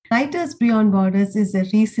Writers Beyond Borders is a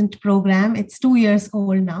recent program. It's 2 years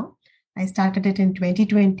old now. I started it in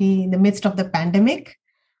 2020 in the midst of the pandemic.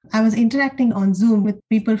 I was interacting on Zoom with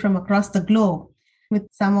people from across the globe with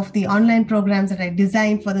some of the online programs that I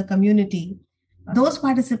designed for the community. Those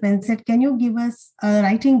participants said, can you give us a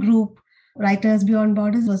writing group? Writers Beyond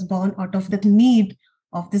Borders was born out of the need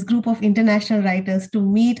of this group of international writers to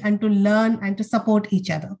meet and to learn and to support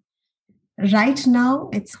each other. Right now,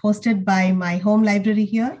 it's hosted by my home library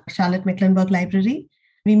here, Charlotte Mecklenburg Library.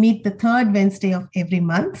 We meet the third Wednesday of every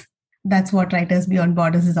month. That's what Writers Beyond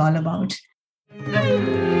Borders is all about.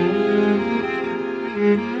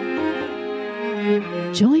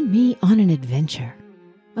 Join me on an adventure,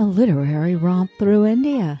 a literary romp through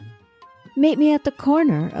India. Meet me at the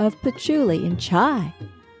corner of patchouli and chai,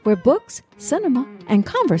 where books, cinema, and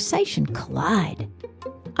conversation collide.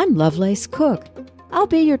 I'm Lovelace Cook. I'll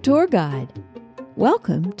be your tour guide.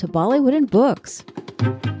 Welcome to Bollywood and Books.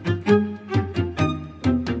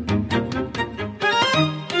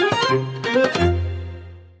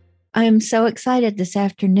 I am so excited this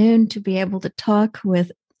afternoon to be able to talk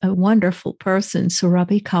with a wonderful person,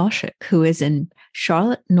 Surabhi Kaushik, who is in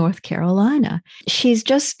Charlotte, North Carolina. She's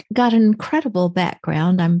just got an incredible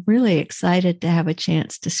background. I'm really excited to have a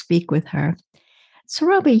chance to speak with her.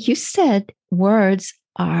 Surabhi, you said words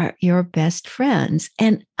are your best friends.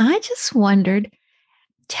 And I just wondered,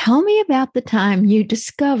 tell me about the time you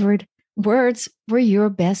discovered words were your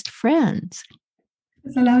best friends.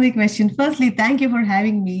 It's a lovely question. Firstly, thank you for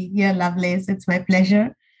having me here, Lovelace. It's my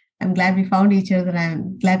pleasure. I'm glad we found each other.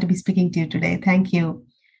 I'm glad to be speaking to you today. Thank you.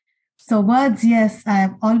 So words, yes,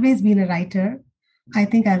 I've always been a writer. I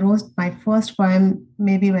think I wrote my first poem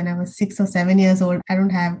maybe when I was 6 or 7 years old. I don't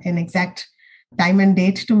have an exact time and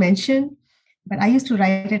date to mention, but I used to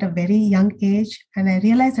write at a very young age. And I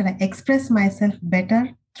realized that I express myself better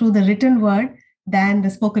through the written word than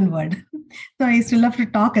the spoken word. So I used to love to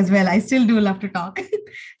talk as well. I still do love to talk.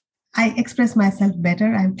 I express myself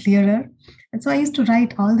better. I'm clearer. And so I used to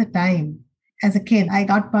write all the time. As a kid, I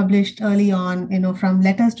got published early on, from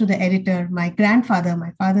letters to the editor. My grandfather,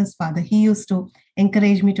 my father's father, he used to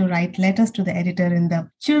encourage me to write letters to the editor in the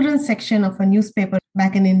children's section of a newspaper.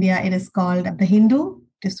 Back in India, it is called The Hindu.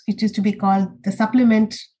 It used to be called, the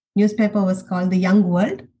supplement newspaper was called The Young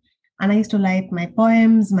World. And I used to write my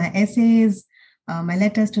poems, my essays, my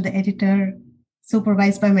letters to the editor,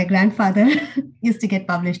 supervised by my grandfather, used to get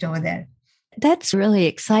published over there. That's really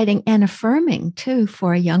exciting and affirming, too,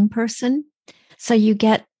 for a young person. So you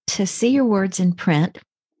get to see your words in print.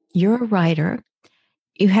 You're a writer.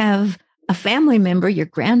 You have a family member, your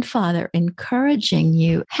grandfather, encouraging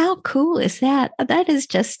you. How cool is that? That is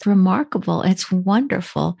just remarkable. It's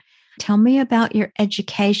wonderful. Tell me about your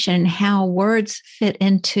education, how words fit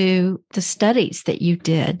into the studies that you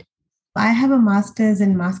did. I have a master's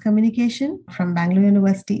in mass communication from Bangalore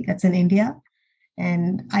University. That's in India.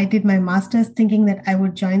 And I did my master's thinking that I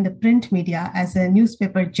would join the print media as a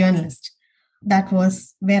newspaper journalist. That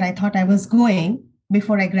was where I thought I was going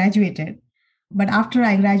before I graduated. But after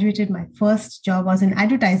I graduated, my first job was in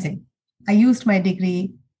advertising. I used my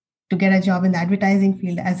degree to get a job in the advertising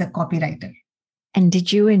field as a copywriter. And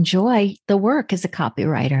did you enjoy the work as a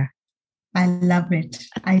copywriter? I love it.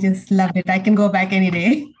 I just love it. I can go back any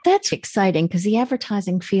day. That's exciting because the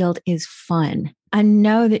advertising field is fun. I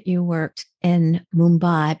know that you worked in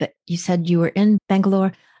Mumbai, but you said you were in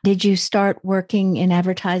Bangalore. Did you start working in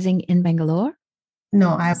advertising in Bangalore?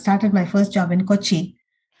 No, I started my first job in Kochi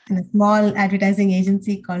in a small advertising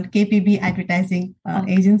agency called KPB Advertising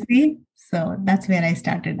Agency. So that's where I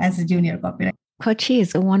started as a junior copywriter. Kochi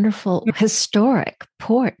is a wonderful historic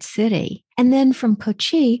port city. And then from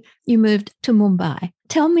Kochi, you moved to Mumbai.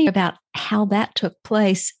 Tell me about how that took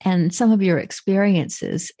place and some of your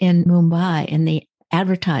experiences in Mumbai in the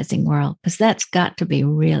advertising world, because that's got to be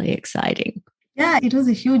really exciting. Yeah, it was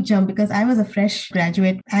a huge jump because I was a fresh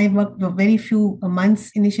graduate. I worked for very few months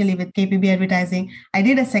initially with KPB Advertising. I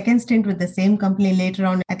did a second stint with the same company later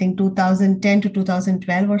on, I think 2010 to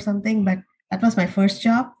 2012 or something, but that was my first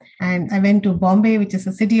job. And I went to Bombay, which is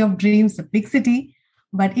a city of dreams, a big city.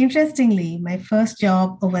 But interestingly, my first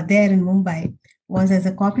job over there in Mumbai was as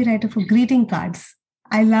a copywriter for greeting cards.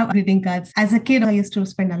 I love greeting cards. As a kid, I used to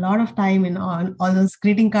spend a lot of time on all those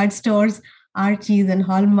greeting card stores, Archie's and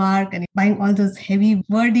Hallmark, and buying all those heavy,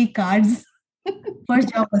 wordy cards. First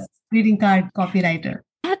job was greeting card copywriter.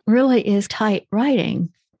 That really is tight writing.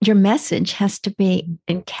 Your message has to be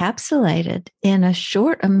encapsulated in a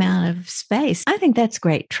short amount of space. I think that's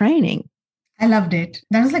great training. I loved it.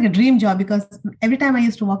 That was like a dream job because every time I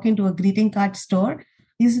used to walk into a greeting card store,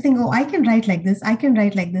 I used to think, oh, I can write like this. I can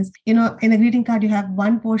write like this. In a greeting card, you have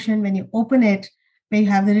one portion. When you open it, where you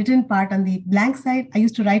have the written part on the blank side. I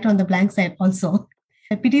used to write on the blank side also.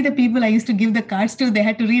 I pity the people I used to give the cards to. They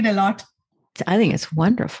had to read a lot. I think it's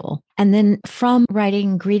wonderful. And then from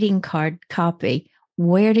writing greeting card copy,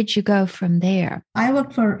 where did you go from there? I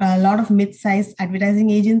worked for a lot of mid-sized advertising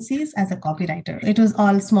agencies as a copywriter. It was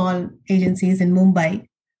all small agencies in Mumbai,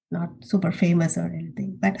 not super famous or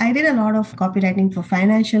anything. But I did a lot of copywriting for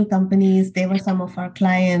financial companies. They were some of our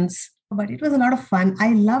clients, but it was a lot of fun.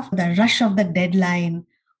 I loved the rush of the deadline,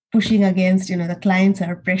 pushing against, the clients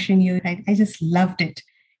are pressuring you. I just loved it.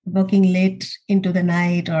 Working late into the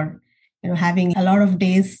night, or, having a lot of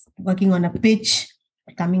days working on a pitch,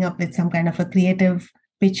 coming up with some kind of a creative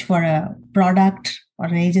pitch for a product or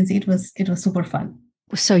an agency. It was super fun.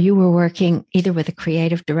 So you were working either with a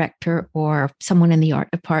creative director or someone in the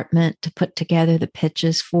art department to put together the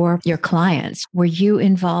pitches for your clients. Were you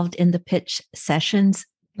involved in the pitch sessions?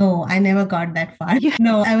 No, I never got that far.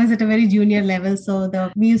 No, I was at a very junior level. So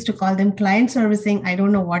we used to call them client servicing. I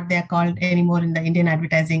don't know what they're called anymore in the Indian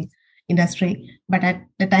advertising industry. But at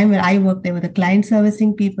the time where I worked, they were the client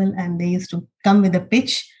servicing people, and they used to come with a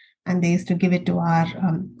pitch and they used to give it to our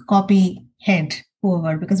copy head,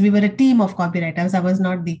 whoever, because we were a team of copywriters. I was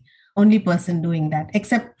not the only person doing that,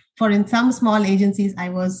 except for in some small agencies, I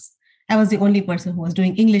was the only person who was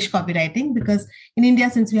doing English copywriting, because in India,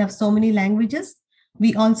 since we have so many languages,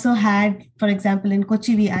 we also had, for example, in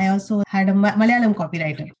Kochi, I also had a Malayalam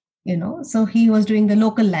copywriter. So he was doing the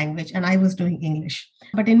local language and I was doing English.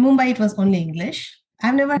 But in Mumbai, it was only English.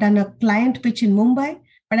 I've never done a client pitch in Mumbai,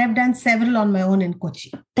 but I've done several on my own in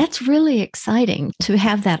Kochi. That's really exciting to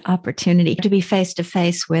have that opportunity to be face to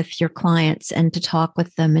face with your clients and to talk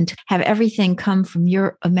with them and to have everything come from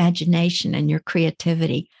your imagination and your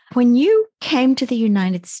creativity. When you came to the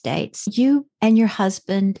United States, you and your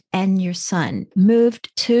husband and your son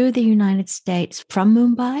moved to the United States from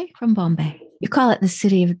Mumbai, from Bombay. You call it the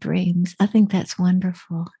city of dreams. I think that's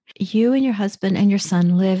wonderful. You and your husband and your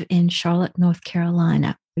son live in Charlotte, North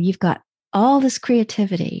Carolina. You've got all this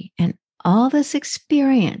creativity and all this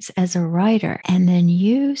experience as a writer. And then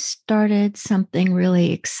you started something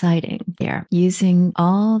really exciting there using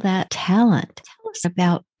all that talent. Tell us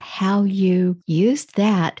about how you used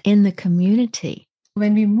that in the community.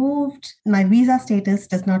 When we moved, my visa status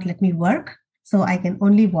does not let me work, so I can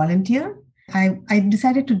only volunteer. I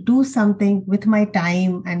decided to do something with my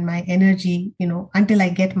time and my energy, until I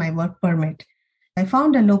get my work permit. I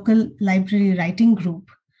found a local library writing group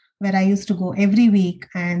where I used to go every week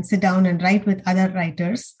and sit down and write with other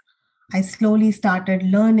writers. I slowly started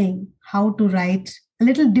learning how to write a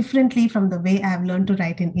little differently from the way I've learned to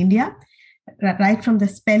write in India, right from the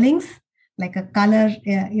spellings, like a color,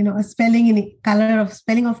 a spelling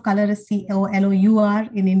spelling of color is COLOUR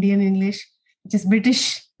in Indian English, which is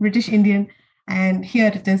British Indian. And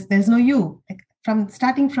here it is, there's no U.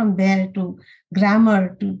 Starting from there to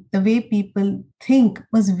grammar to the way people think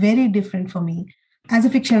was very different for me as a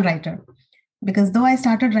fiction writer. Because though I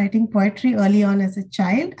started writing poetry early on as a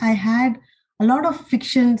child, I had a lot of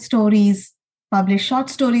fiction stories published, short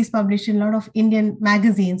stories published in a lot of Indian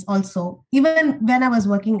magazines also. Even when I was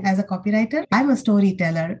working as a copywriter, I'm a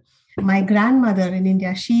storyteller. My grandmother in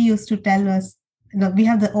India, she used to tell us, we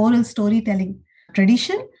have the oral storytelling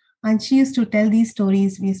tradition, and she used to tell these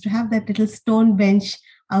stories. We used to have that little stone bench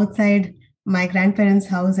outside my grandparents'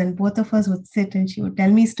 house, and both of us would sit and she would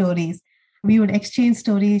tell me stories. We would exchange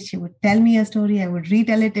stories. She would tell me a story. I would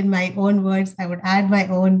retell it in my own words. I would add my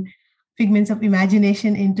own figments of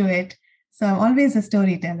imagination into it. So I'm always a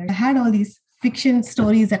storyteller. I had all these fiction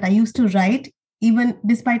stories that I used to write, even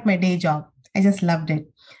despite my day job. I just loved it.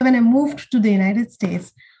 When I moved to the United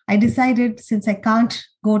States, I decided, since I can't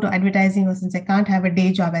go to advertising or since I can't have a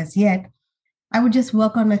day job as yet, I would just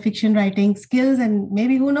work on my fiction writing skills, and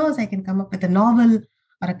maybe, who knows, I can come up with a novel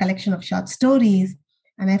or a collection of short stories.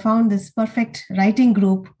 And I found this perfect writing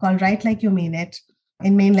group called Write Like You Mean It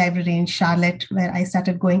in Main Library in Charlotte, where I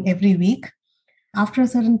started going every week. After a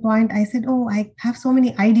certain point, I said, I have so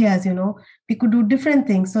many ideas, we could do different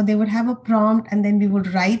things. So they would have a prompt, and then we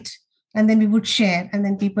would write, and then we would share, and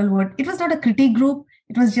then people would, it was not a critique group.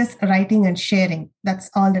 It was just writing and sharing. That's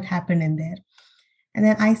all that happened in there. And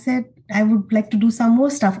then I said, I would like to do some more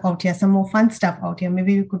stuff out here, some more fun stuff out here.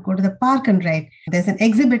 Maybe we could go to the park and write. There's an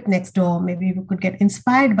exhibit next door. Maybe we could get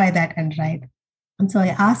inspired by that and write. And so I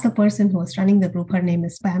asked the person who was running the group, her name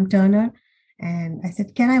is Pam Turner. And I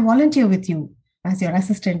said, can I volunteer with you as your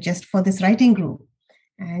assistant just for this writing group?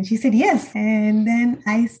 And she said, yes. And then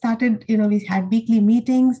I started, we had weekly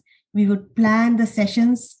meetings. We would plan the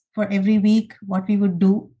sessions for every week, what we would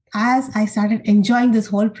do. As I started enjoying this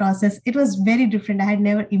whole process, it was very different. I had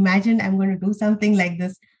never imagined I'm going to do something like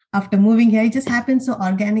this. after moving here. It just happened so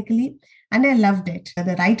organically. And I loved it.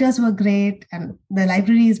 The writers were great, and the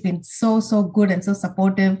library has been so good and so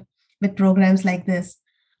supportive with programs like this.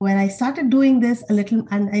 When I started doing this a little,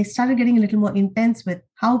 and I started getting a little more intense with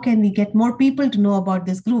how can we get more people to know about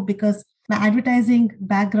this group, because my advertising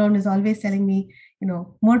background is always telling me,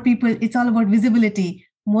 more people, it's all about visibility.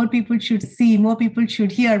 More people should see, more people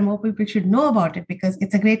should hear, more people should know about it because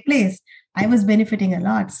it's a great place. I was benefiting a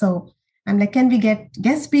lot. So I'm like, can we get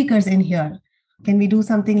guest speakers in here? Can we do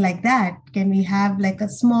something like that? Can we have like a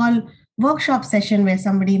small workshop session where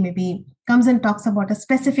somebody maybe comes and talks about a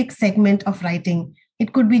specific segment of writing?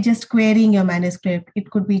 It could be just querying your manuscript. It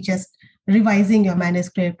could be just revising your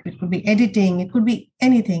manuscript. It could be editing. It could be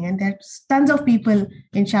anything. And there's tons of people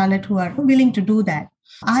in Charlotte who are willing to do that.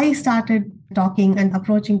 I started talking and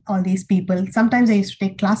approaching all these people. Sometimes I used to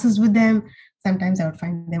take classes with them. Sometimes I would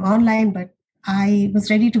find them online, but I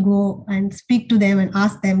was ready to go and speak to them and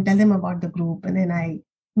ask them, tell them about the group. And then I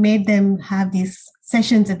made them have these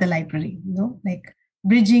sessions at the library, like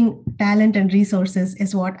bridging talent and resources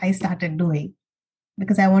is what I started doing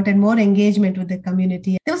because I wanted more engagement with the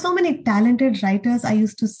community. There were so many talented writers I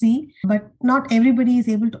used to see, but not everybody is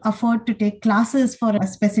able to afford to take classes for a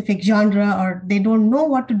specific genre, or they don't know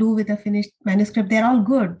what to do with a finished manuscript. They're all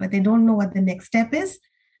good, but they don't know what the next step is.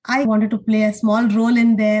 I wanted to play a small role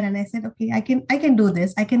in there. And I said, okay, I can do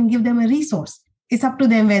this. I can give them a resource. It's up to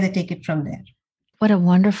them where they take it from there. What a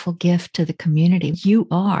wonderful gift to the community. You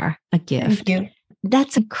are a gift. Thank you.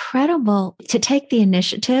 That's incredible to take the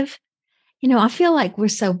initiative. I feel like we're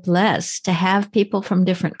so blessed to have people from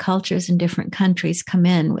different cultures and different countries come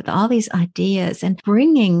in with all these ideas and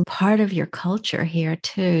bringing part of your culture here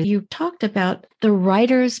too. You talked about the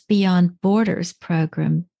Writers Beyond Borders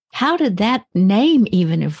program. How did that name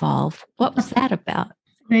even evolve? What was that about?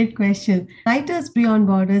 Great question. Writers Beyond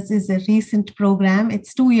Borders is a recent program.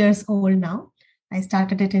 It's 2 years old now. I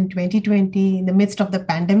started it in 2020 in the midst of the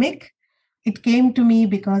pandemic. It came to me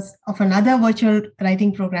because of another virtual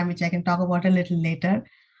writing program, which I can talk about a little later.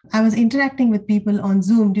 I was interacting with people on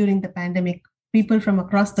Zoom during the pandemic, people from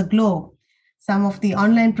across the globe. Some of the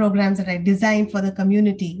online programs that I designed for the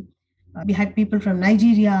community, we had people from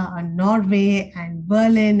Nigeria and Norway and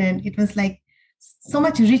Berlin, and it was like so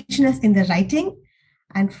much richness in the writing.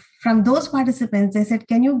 And from those participants, they said,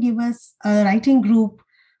 can you give us a writing group?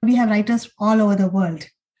 We have writers all over the world,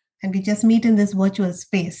 and we just meet in this virtual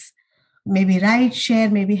space. Maybe write,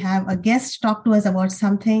 share, maybe have a guest talk to us about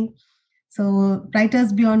something. So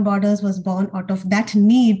Writers Beyond Borders was born out of that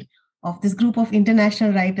need of this group of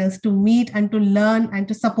international writers to meet and to learn and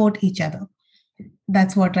to support each other.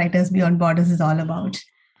 That's what Writers Beyond Borders is all about.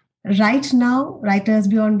 Right now, Writers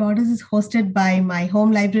Beyond Borders is hosted by my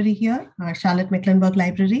home library here, our Charlotte Mecklenburg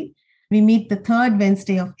Library. We meet the third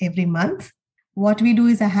Wednesday of every month. What we do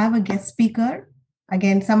is I have a guest speaker,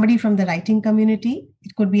 again, somebody from the writing community.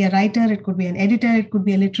 It could be a writer, it could be an editor, it could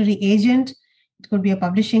be a literary agent, it could be a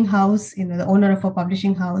publishing house, the owner of a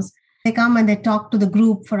publishing house. They come and they talk to the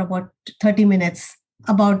group for about 30 minutes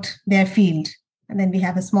about their field. And then we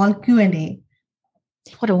have a small Q&A.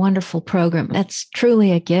 What a wonderful program. That's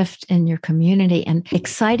truly a gift in your community and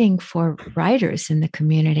exciting for writers in the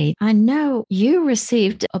community. I know you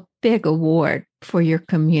received a big award for your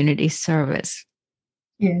community service.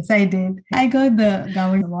 Yes, I did. I got the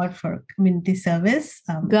Governor's Award for Community Service.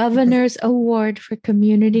 Governor's Award for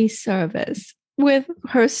Community Service with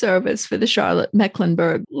her service for the Charlotte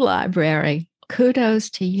Mecklenburg Library.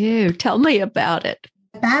 Kudos to you. Tell me about it.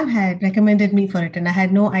 Pam had recommended me for it, and I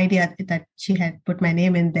had no idea that she had put my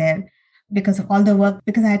name in there because of all the work.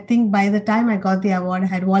 Because I think by the time I got the award, I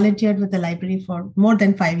had volunteered with the library for more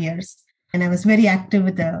than 5 years. And I was very active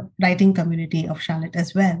with the writing community of Charlotte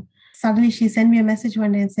as well. Suddenly she sent me a message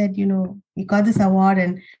one day and said, you got this award,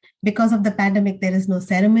 and because of the pandemic, there is no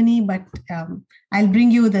ceremony, but I'll bring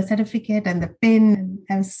you the certificate and the pin.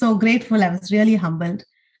 I was so grateful. I was really humbled.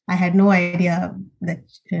 I had no idea that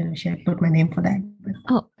she had put my name for that.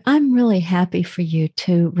 Oh, I'm really happy for you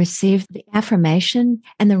to receive the affirmation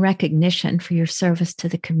and the recognition for your service to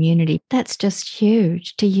the community. That's just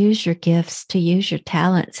huge, to use your gifts, to use your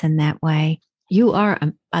talents in that way. You are,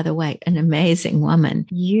 by the way, an amazing woman.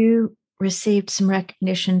 You received some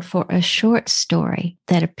recognition for a short story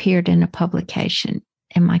that appeared in a publication.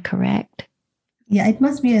 Am I correct? Yeah, it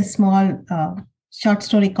must be a small short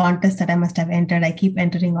story contest that I must have entered. I keep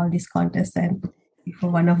entering all these contests, and for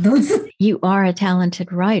one of those. You are a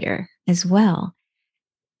talented writer as well.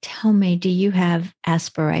 Tell me, do you have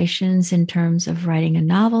aspirations in terms of writing a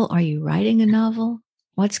novel? Are you writing a novel?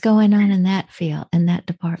 What's going on in that field, in that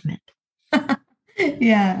department?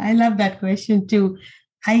 Yeah, I love that question too.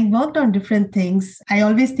 I worked on different things. I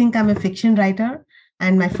always think I'm a fiction writer,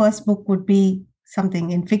 and my first book would be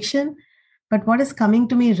something in fiction. But what is coming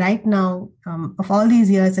to me right now, of all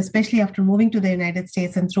these years, especially after moving to the United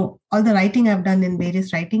States and through all the writing I've done in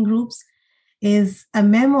various writing groups, is a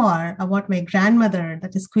memoir about my grandmother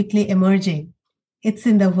that is quickly emerging. It's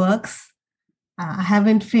in the works. I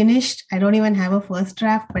haven't finished. I don't even have a first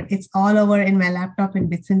draft, but it's all over in my laptop in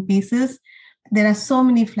bits and pieces. There are so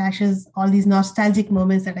many flashes, all these nostalgic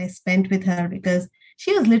moments that I spent with her because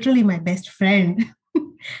she was literally my best friend.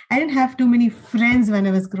 I didn't have too many friends when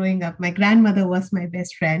I was growing up. My grandmother was my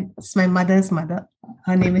best friend. It's my mother's mother.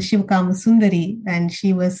 Her name is Shivakama Sundari, and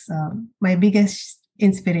she was my biggest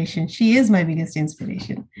inspiration. She is my biggest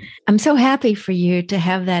inspiration. I'm so happy for you to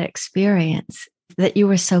have that experience, that you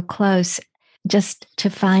were so close, just to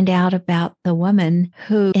find out about the woman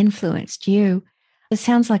who influenced you. It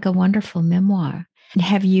sounds like a wonderful memoir.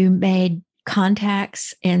 Have you made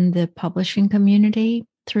contacts in the publishing community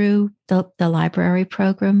through the library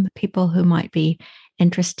program, people who might be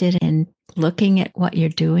interested in looking at what you're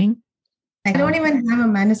doing? I don't even have a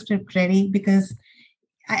manuscript ready because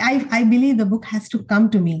I believe the book has to come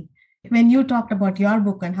to me. When you talked about your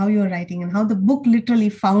book and how you're writing and how the book literally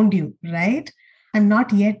found you, right? I'm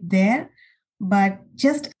not yet there, but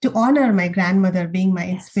just to honor my grandmother being my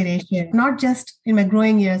inspiration, not just in my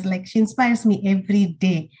growing years, like she inspires me every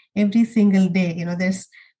day, every single day. You know, there's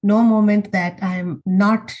no moment that I'm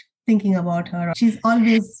not thinking about her. She's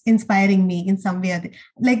always inspiring me in some way.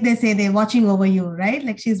 Like they say, they're watching over you, right?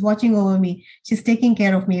 Like she's watching over me. She's taking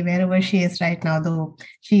care of me wherever she is right now, though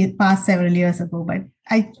she passed several years ago. But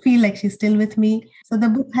I feel like she's still with me. So the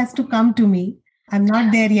book has to come to me. I'm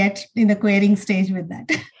not there yet in the querying stage with that.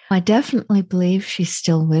 I definitely believe she's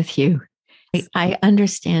still with you. I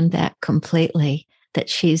understand that completely, that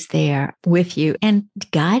she's there with you and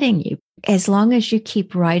guiding you. As long as you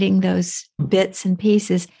keep writing those bits and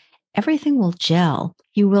pieces, everything will gel.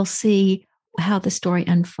 You will see how the story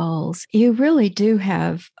unfolds. You really do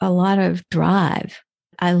have a lot of drive.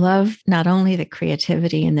 I love not only the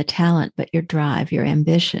creativity and the talent, but your drive, your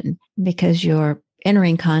ambition, because you're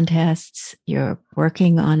entering contests, you're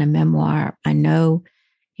working on a memoir. I know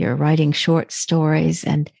you're writing short stories,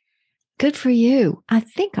 and good for you. I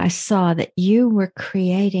think I saw that you were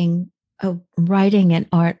creating a writing and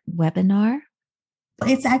art webinar.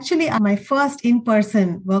 It's actually my first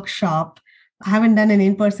in-person workshop. I haven't done an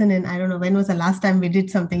in-person in, I don't know, when was the last time we did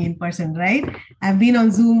something in person, right? I've been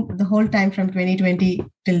on Zoom the whole time from 2020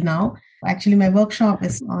 till now. Actually, my workshop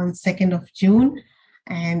is on 2nd of June,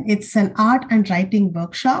 and it's an art and writing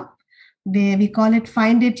workshop. We call it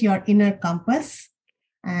Find It Your Inner Compass.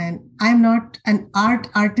 And I'm not an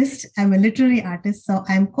artist. I'm a literary artist. So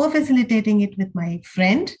I'm co-facilitating it with my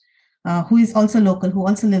friend, who is also local, who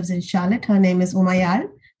also lives in Charlotte. Her name is Umayal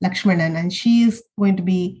Lakshmanan, and she is going to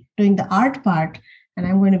be doing the art part, and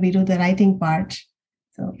I'm going to be doing the writing part.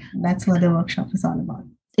 So that's what the workshop is all about.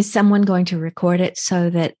 Is someone going to record it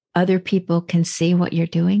so that other people can see what you're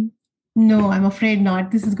doing? No, I'm afraid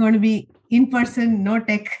not. This is going to be in person, no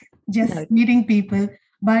tech, just meeting people.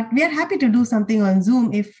 But we are happy to do something on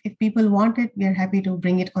Zoom. If people want it, we are happy to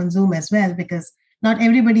bring it on Zoom as well, because not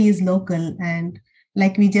everybody is local. And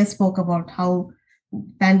like we just spoke about how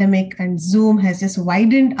pandemic and Zoom has just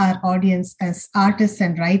widened our audience as artists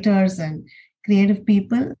and writers and creative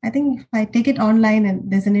people. I think if I take it online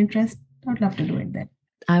and there's an interest, I'd love to do it then.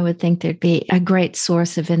 I would think there'd be a great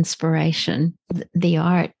source of inspiration, the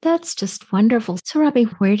art. That's just wonderful.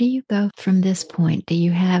 Surabhi, where do you go from this point? Do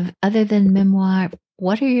you have, other than memoir,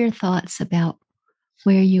 what are your thoughts about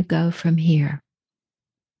where you go from here?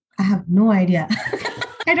 I have no idea.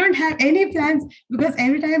 I don't have any plans, because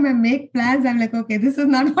every time I make plans, I'm like, okay, this is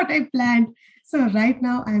not what I planned. So right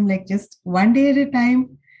now I'm like, just one day at a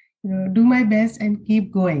time, do my best and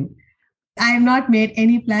keep going. I have not made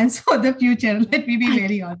any plans for the future. Let me be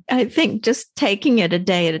very honest. I think just taking it a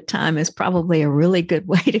day at a time is probably a really good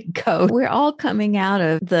way to go. We're all coming out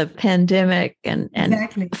of the pandemic and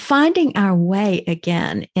Exactly. finding our way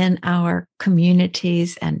again in our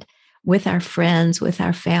communities and with our friends, with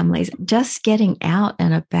our families. Just getting out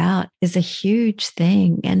and about is a huge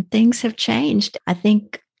thing, and things have changed. I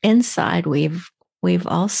think inside we've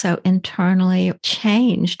also internally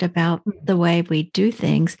changed about the way we do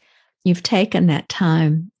things. You've taken that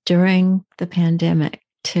time during the pandemic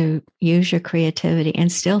to use your creativity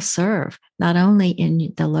and still serve, not only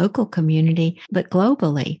in the local community, but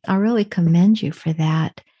globally. I really commend you for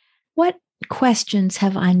that. What questions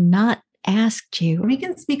have I not asked you? We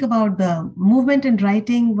can speak about the movement and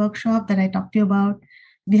writing workshop that I talked to you about.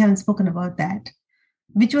 We haven't spoken about that,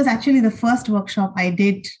 which was actually the first workshop I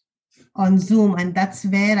did on Zoom, and that's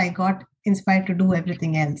where I got inspired to do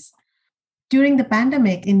everything else. During the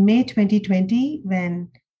pandemic in May 2020, when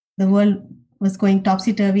the world was going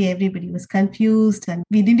topsy-turvy, everybody was confused, and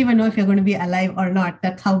we didn't even know if you're going to be alive or not.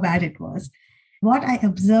 That's how bad it was. What I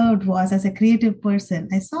observed was, as a creative person,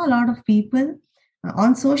 I saw a lot of people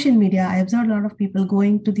on social media. I observed a lot of people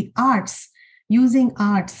going to the arts, using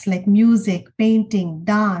arts like music, painting,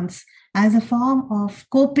 dance as a form of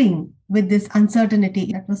coping with this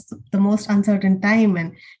uncertainty. That was the most uncertain time,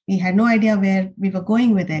 and we had no idea where we were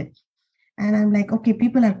going with it. And I'm like, okay,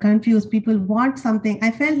 people are confused. People want something.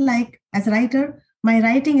 I felt like, as a writer, my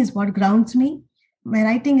writing is what grounds me. My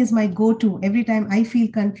writing is my go-to every time I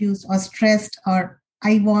feel confused or stressed or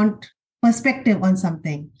I want perspective on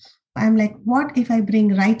something. I'm like, what if I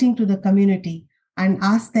bring writing to the community and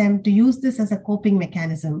ask them to use this as a coping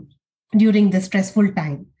mechanism during the stressful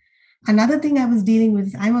time? Another thing I was dealing with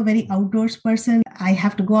is I'm a very outdoors person. I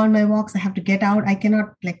have to go on my walks. I have to get out. I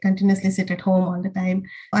cannot continuously sit at home all the time.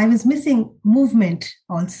 I was missing movement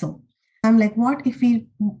also. I'm like, what if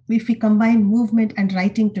we combine movement and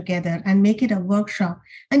writing together and make it a workshop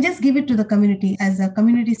and just give it to the community as a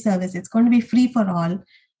community service? It's going to be free for all.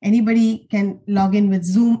 Anybody can log in with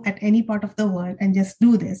Zoom at any part of the world and just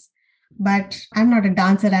do this. But I'm not a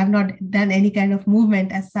dancer. I've not done any kind of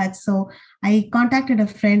movement as such. So I contacted a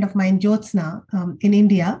friend of mine, Jyotsna, in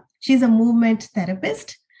India. She's a movement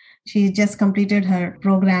therapist. She just completed her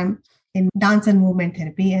program in dance and movement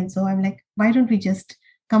therapy. And so I'm like, why don't we just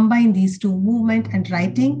combine these two, movement and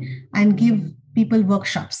writing, and give people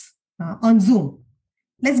workshops on Zoom?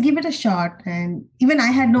 Let's give it a shot. And even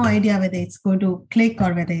I had no idea whether it's going to click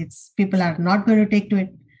or whether people are not going to take to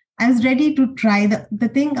it. I was ready to try. The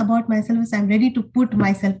thing about myself is I'm ready to put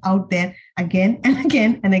myself out there again and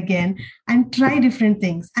again and again and try different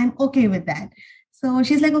things. I'm okay with that. So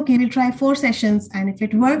she's like, okay, we'll try 4 sessions. And if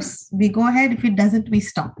it works, we go ahead. If it doesn't, we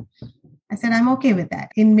stop. I said, I'm okay with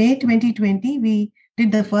that. In May 2020, we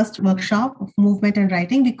did the first workshop of movement and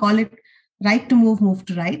writing. We call it Write to Move, Move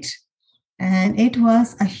to Write. And it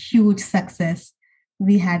was a huge success.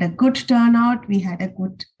 We had a good turnout. We had a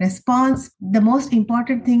good response. The most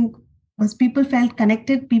important thing was people felt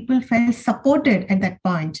connected. People felt supported at that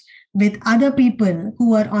point with other people who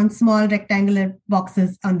were on small rectangular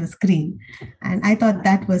boxes on the screen. And I thought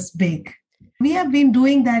that was big. We have been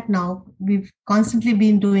doing that now. We've constantly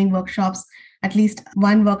been doing workshops, at least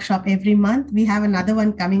one workshop every month. We have another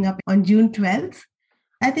one coming up on June 12th.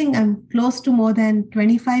 I think I'm close to more than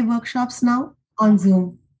 25 workshops now on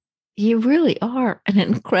Zoom. You really are an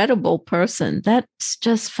incredible person. That's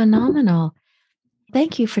just phenomenal.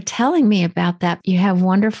 Thank you for telling me about that. You have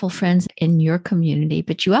wonderful friends in your community,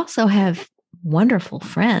 but you also have wonderful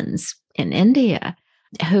friends in India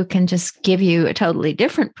who can just give you a totally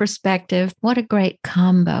different perspective. What a great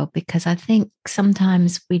combo, because I think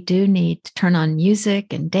sometimes we do need to turn on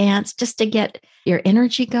music and dance just to get your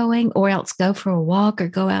energy going, or else go for a walk or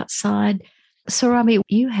go outside. Surabhi,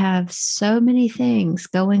 you have so many things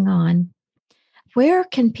going on. Where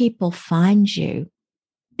can people find you?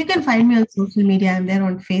 You can find me on social media. I'm there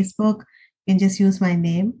on Facebook. You can just use my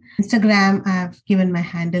name. Instagram, I've given my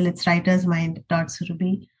handle. It's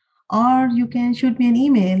writersmind.surabhi. Or you can shoot me an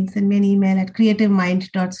email. Send me an email at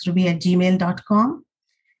creativemind.surabhi@gmail.com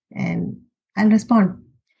and I'll respond.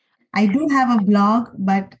 I do have a blog,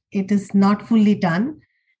 but it is not fully done.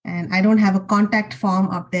 And I don't have a contact form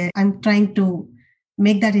up there. I'm trying to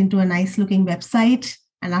make that into a nice looking website.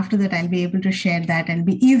 And after that, I'll be able to share that and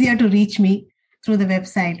be easier to reach me through the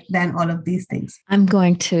website than all of these things. I'm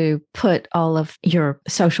going to put all of your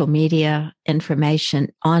social media information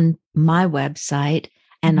on my website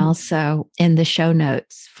and also in the show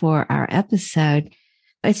notes for our episode.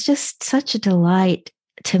 It's just such a delight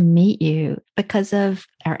to meet you because of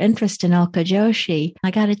our interest in Alka Joshi.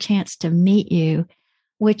 I got a chance to meet you,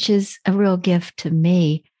 which is a real gift to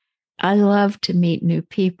me. I love to meet new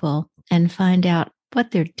people and find out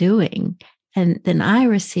what they're doing. And then I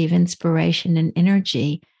receive inspiration and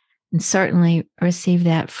energy, and certainly receive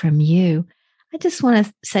that from you. I just want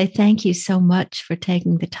to say thank you so much for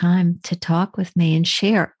taking the time to talk with me and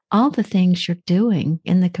share all the things you're doing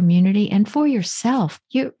in the community and for yourself.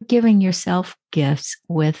 You're giving yourself gifts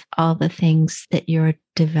with all the things that you're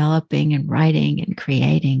developing and writing and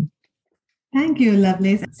creating. Thank you,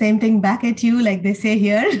 Lovelace. Same thing back at you, like they say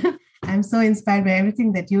here. I'm so inspired by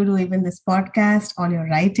everything that you do, even this podcast, all your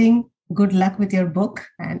writing. Good luck with your book.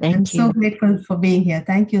 And I'm so grateful for being here.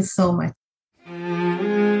 Thank you so much.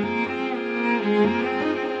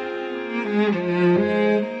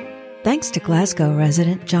 Thanks to Glasgow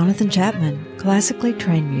resident Jonathan Chapman, classically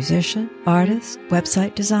trained musician, artist,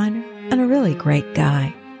 website designer, and a really great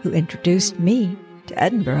guy. who introduced me to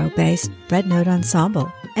Edinburgh-based Red Note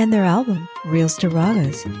Ensemble and their album, Reels to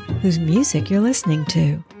Ragas, whose music you're listening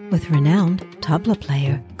to, with renowned tabla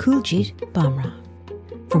player Kuljit Bamra.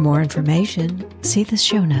 For more information, see the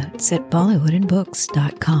show notes at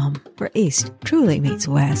bollywoodandbooks.com, where East truly meets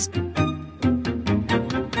West.